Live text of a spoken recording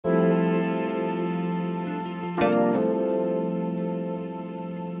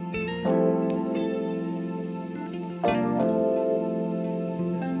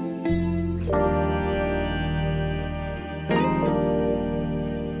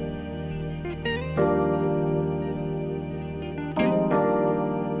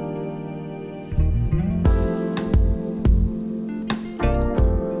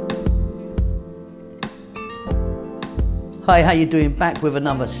Hi, how you doing? Back with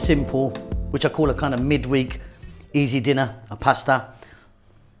another simple, which I call a kind of midweek easy dinner, a pasta.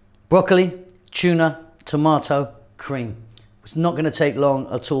 Broccoli, tuna, tomato, cream. It's not going to take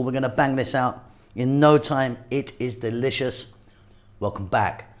long at all. We're going to bang this out in no time. It is delicious. Welcome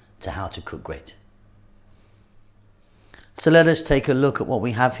back to How to Cook Great. So let us take a look at what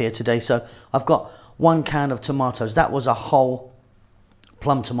we have here today. So I've got 1 can of tomatoes. That was a whole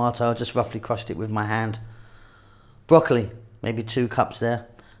plum tomato. I just roughly crushed it with my hand. Broccoli, maybe 2 cups there.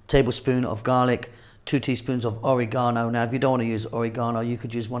 Tablespoon of garlic, 2 teaspoons of oregano. Now, if you don't want to use oregano, you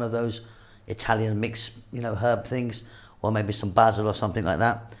could use one of those Italian mix, herb things, or maybe some basil or something like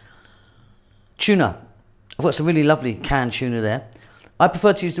that. Tuna. I've got some really lovely canned tuna there. I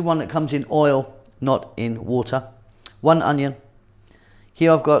prefer to use the one that comes in oil, not in water. 1 onion. Here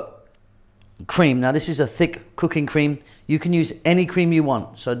I've got cream. Now, this is a thick cooking cream. You can use any cream you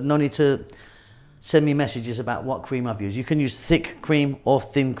want, so no need to send me messages about what cream I've used. You can use thick cream or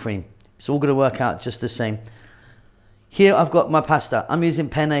thin cream. It's all going to work out just the same. Here I've got my pasta. I'm using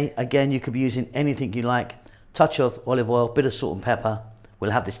penne. Again, you could be using anything you like. Touch of olive oil, bit of salt and pepper. We'll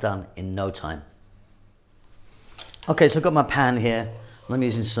have this done in no time. Okay, so I've got my pan here. I'm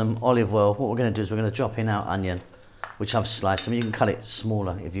using some olive oil. What we're going to do is we're going to drop in our onion, which I've sliced. I mean, you can cut it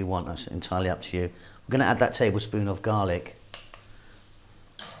smaller if you want. That's entirely up to you. We're going to add that tablespoon of garlic.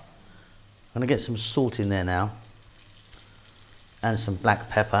 I'm going to get some salt in there now and some black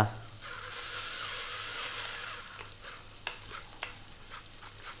pepper.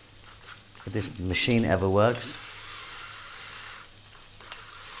 If this machine ever works.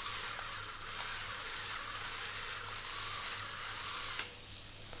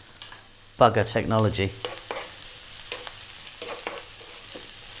 Bugger technology.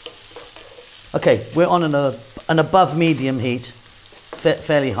 Okay, we're on an above medium heat,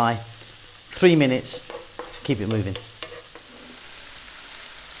 fairly high. 3 minutes, keep it moving.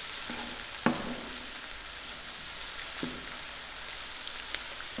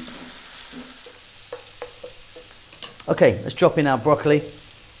 Okay, let's drop in our broccoli.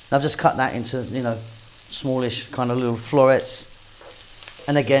 I've just cut that into, smallish kind of little florets.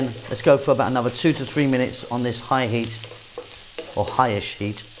 And again, let's go for about another 2 to 3 minutes on this high heat, or highish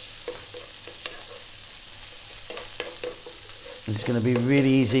heat. It's going to be really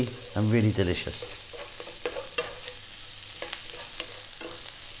easy and really delicious.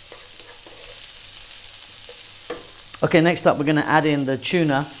 Okay, next up we're going to add in the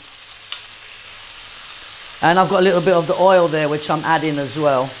tuna. And I've got a little bit of the oil there which I'm adding as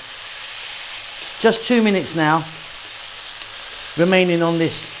well. Just 2 minutes now, remaining on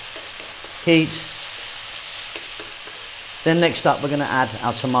this heat. Then next up we're going to add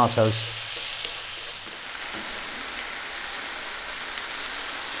our tomatoes.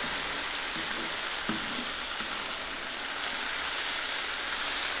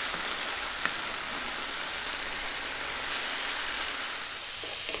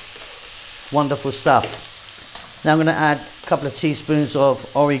 Wonderful stuff. Now I'm going to add a couple of teaspoons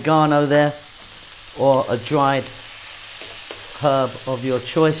of oregano there, or a dried herb of your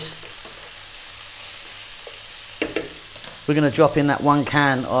choice. We're going to drop in that 1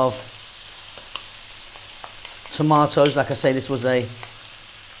 can of tomatoes. Like I say, this was a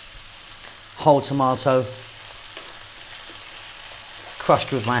whole tomato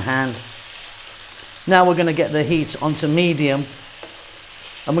crushed with my hand. Now we're going to get the heat onto medium,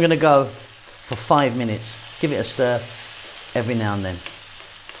 and we're going to go for 5 minutes. Give it a stir every now and then.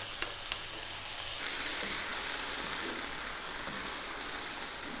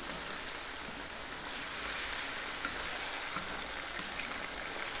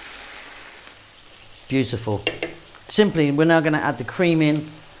 Beautiful. Simply, we're now going to add the cream in.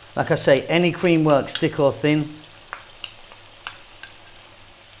 Like I say, any cream works, thick or thin.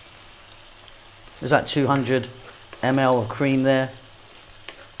 There's that 200 ml of cream there.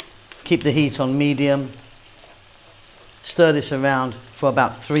 Keep the heat on medium. Stir this around for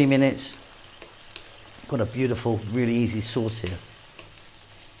about 3 minutes. Got a beautiful, really easy sauce here.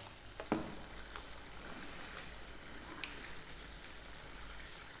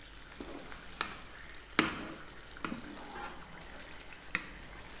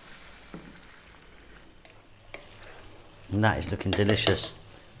 And that is looking delicious.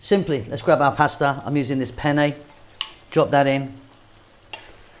 Simply, let's grab our pasta. I'm using this penne. Drop that in.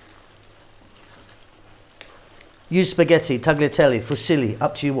 Use spaghetti, tagliatelle, fusilli,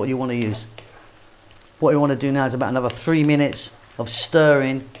 up to you what you want to use. What we want to do now is about another 3 minutes of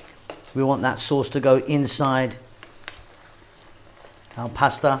stirring. We want that sauce to go inside our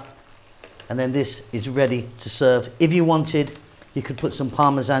pasta. And then this is ready to serve. If you wanted, you could put some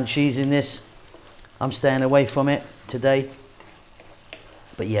Parmesan cheese in this. I'm staying away from it today.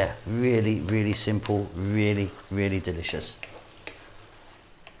 But yeah, really, really simple, really, really delicious.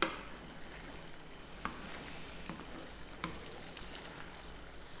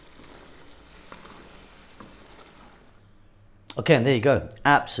 Okay, and there you go.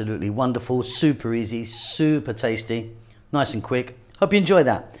 Absolutely wonderful, super easy, super tasty, nice and quick. Hope you enjoy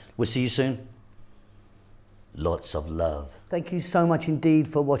that. We'll see you soon. Lots of love. Thank you so much indeed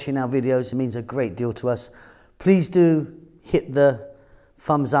for watching our videos. It means a great deal to us. Please do hit the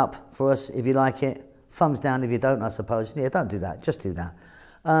thumbs up for us if you like it. Thumbs down if you don't, I suppose. Yeah, don't do that. Just do that.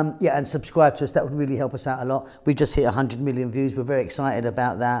 Yeah, and subscribe to us. That would really help us out a lot. We just hit 100 million views. We're very excited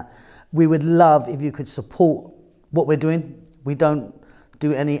about that. We would love if you could support what we're doing. We don't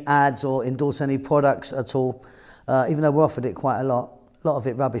do any ads or endorse any products at all, even though we're offered it quite a lot. A lot of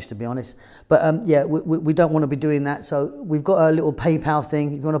it rubbish, to be honest. But yeah, we don't want to be doing that. So we've got a little PayPal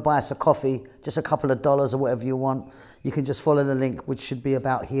thing. If you want to buy us a coffee, just a couple of dollars or whatever you want, you can just follow the link, which should be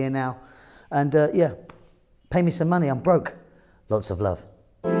about here now. And yeah, pay me some money. I'm broke. Lots of love.